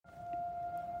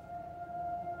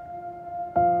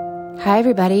Hi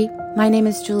everybody, my name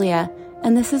is Julia,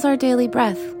 and this is our daily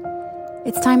breath.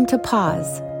 It's time to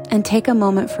pause and take a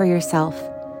moment for yourself.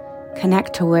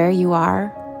 Connect to where you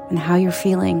are and how you're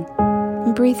feeling,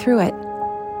 and breathe through it.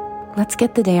 Let's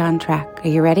get the day on track. Are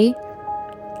you ready?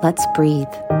 Let's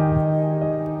breathe.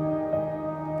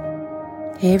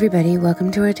 Hey everybody,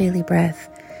 welcome to our daily breath.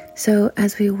 So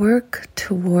as we work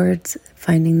towards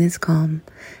finding this calm,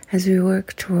 as we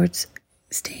work towards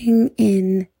staying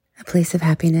in a place of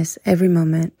happiness every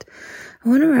moment, I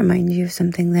want to remind you of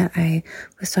something that I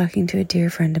was talking to a dear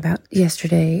friend about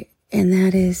yesterday, and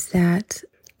that is that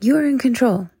you are in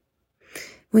control.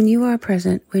 When you are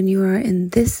present, when you are in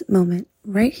this moment,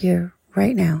 right here,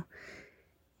 right now,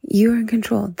 you are in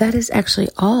control. That is actually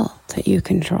all that you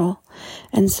control.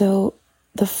 And so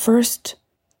the first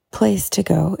place to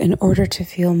go in order to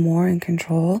feel more in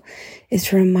control is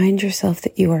to remind yourself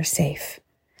that you are safe.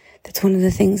 That's one of the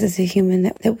things as a human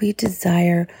that we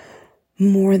desire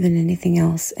more than anything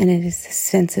else, and it is a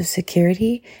sense of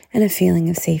security and a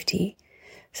feeling of safety.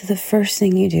 So the first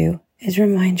thing you do is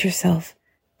remind yourself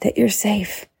that you're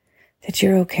safe, that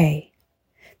you're okay,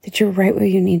 that you're right where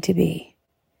you need to be.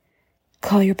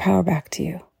 Call your power back to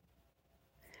you.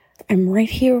 I'm right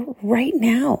here, right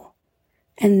now,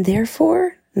 and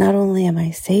therefore, not only am I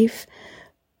safe,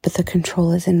 but the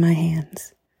control is in my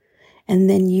hands. And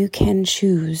then you can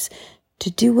choose to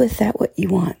do with that what you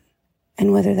want.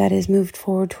 And whether that is moved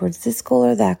forward towards this goal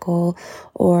or that goal,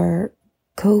 or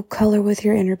go color with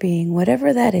your inner being,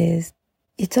 whatever that is,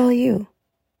 it's all you.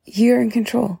 You're in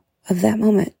control of that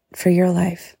moment for your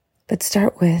life. But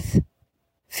start with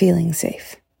feeling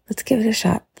safe. Let's give it a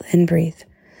shot and breathe.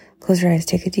 Close your eyes,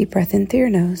 take a deep breath in through your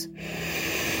nose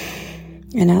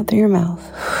and out through your mouth.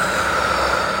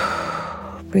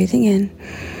 Breathing in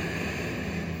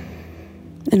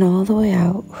and all the way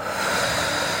out.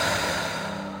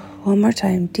 One more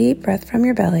time, deep breath from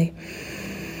your belly.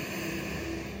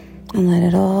 And let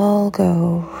it all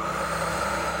go.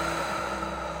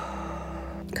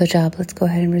 Good job. Let's go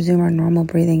ahead and resume our normal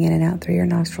breathing in and out through your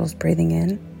nostrils. Breathing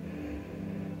in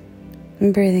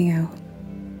and breathing out.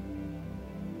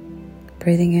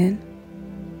 Breathing in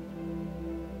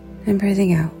and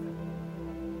breathing out.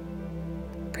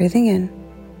 Breathing in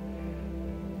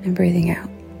and breathing out.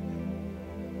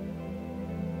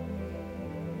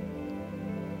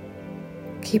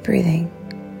 Keep breathing.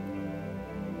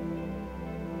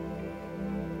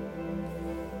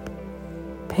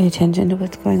 Pay attention to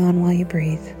what's going on while you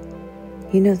breathe.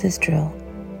 You know this drill.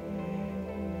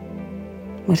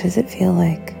 What does it feel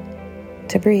like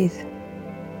to breathe?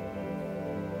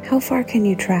 How far can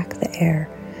you track the air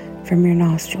from your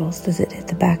nostrils? Does it hit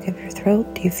the back of your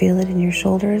throat? Do you feel it in your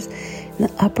shoulders, in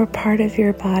the upper part of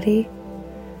your body?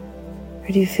 Or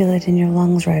do you feel it in your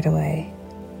lungs right away?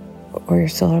 Or your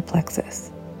solar plexus?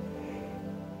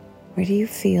 Where do you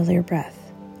feel your breath?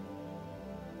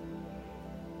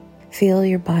 Feel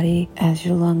your body as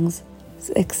your lungs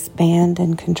expand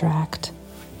and contract.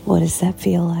 What does that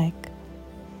feel like?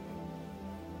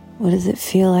 What does it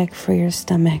feel like for your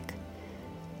stomach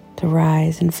to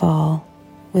rise and fall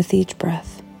with each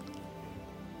breath?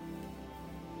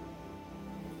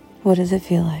 What does it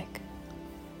feel like?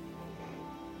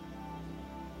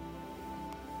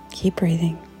 Keep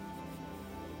breathing.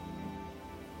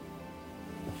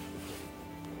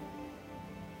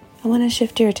 I want to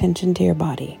shift your attention to your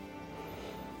body.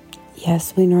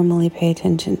 Yes, we normally pay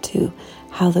attention to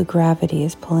how the gravity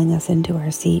is pulling us into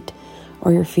our seat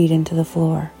or your feet into the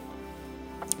floor.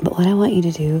 But what I want you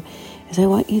to do is I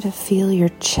want you to feel your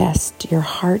chest, your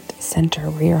heart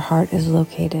center, where your heart is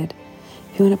located.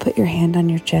 If you want to put your hand on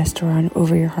your chest or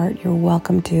over your heart, you're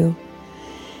welcome to.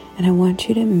 And I want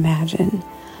you to imagine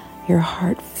your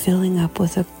heart filling up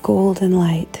with a golden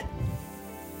light.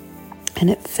 And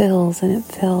it fills and it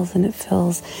fills and it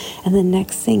fills. And the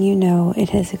next thing you know, it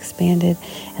has expanded.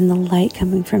 And the light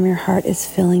coming from your heart is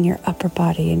filling your upper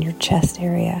body and your chest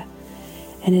area.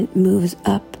 And it moves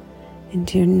up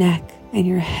into your neck and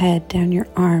your head, down your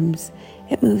arms.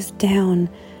 It moves down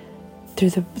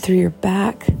through your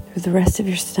back, through the rest of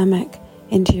your stomach,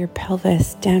 into your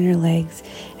pelvis, down your legs.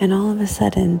 And all of a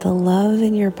sudden, the love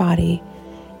in your body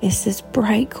is this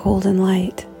bright golden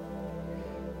light.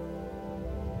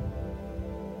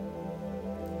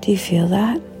 Do you feel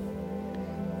that?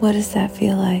 What does that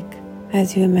feel like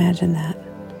as you imagine that?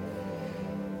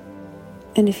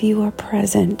 And if you are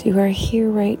present, you are here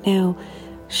right now,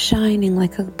 shining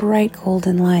like a bright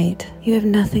golden light, you have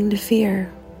nothing to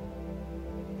fear.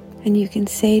 And you can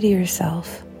say to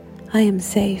yourself, I am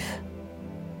safe.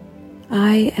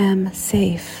 I am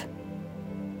safe.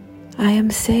 I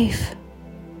am safe.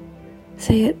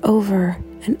 Say it over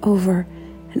and over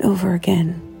and over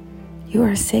again. You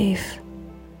are safe.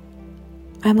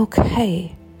 I'm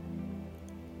okay.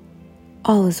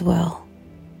 All is well.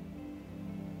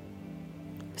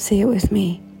 Say it with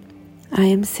me. I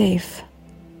am safe.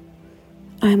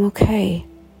 I'm okay.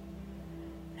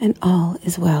 And all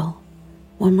is well.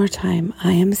 One more time.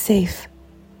 I am safe.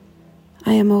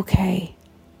 I am okay.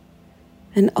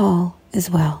 And all is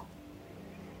well.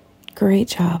 Great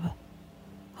job.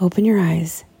 Open your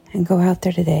eyes and go out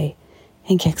there today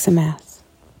and kick some ass.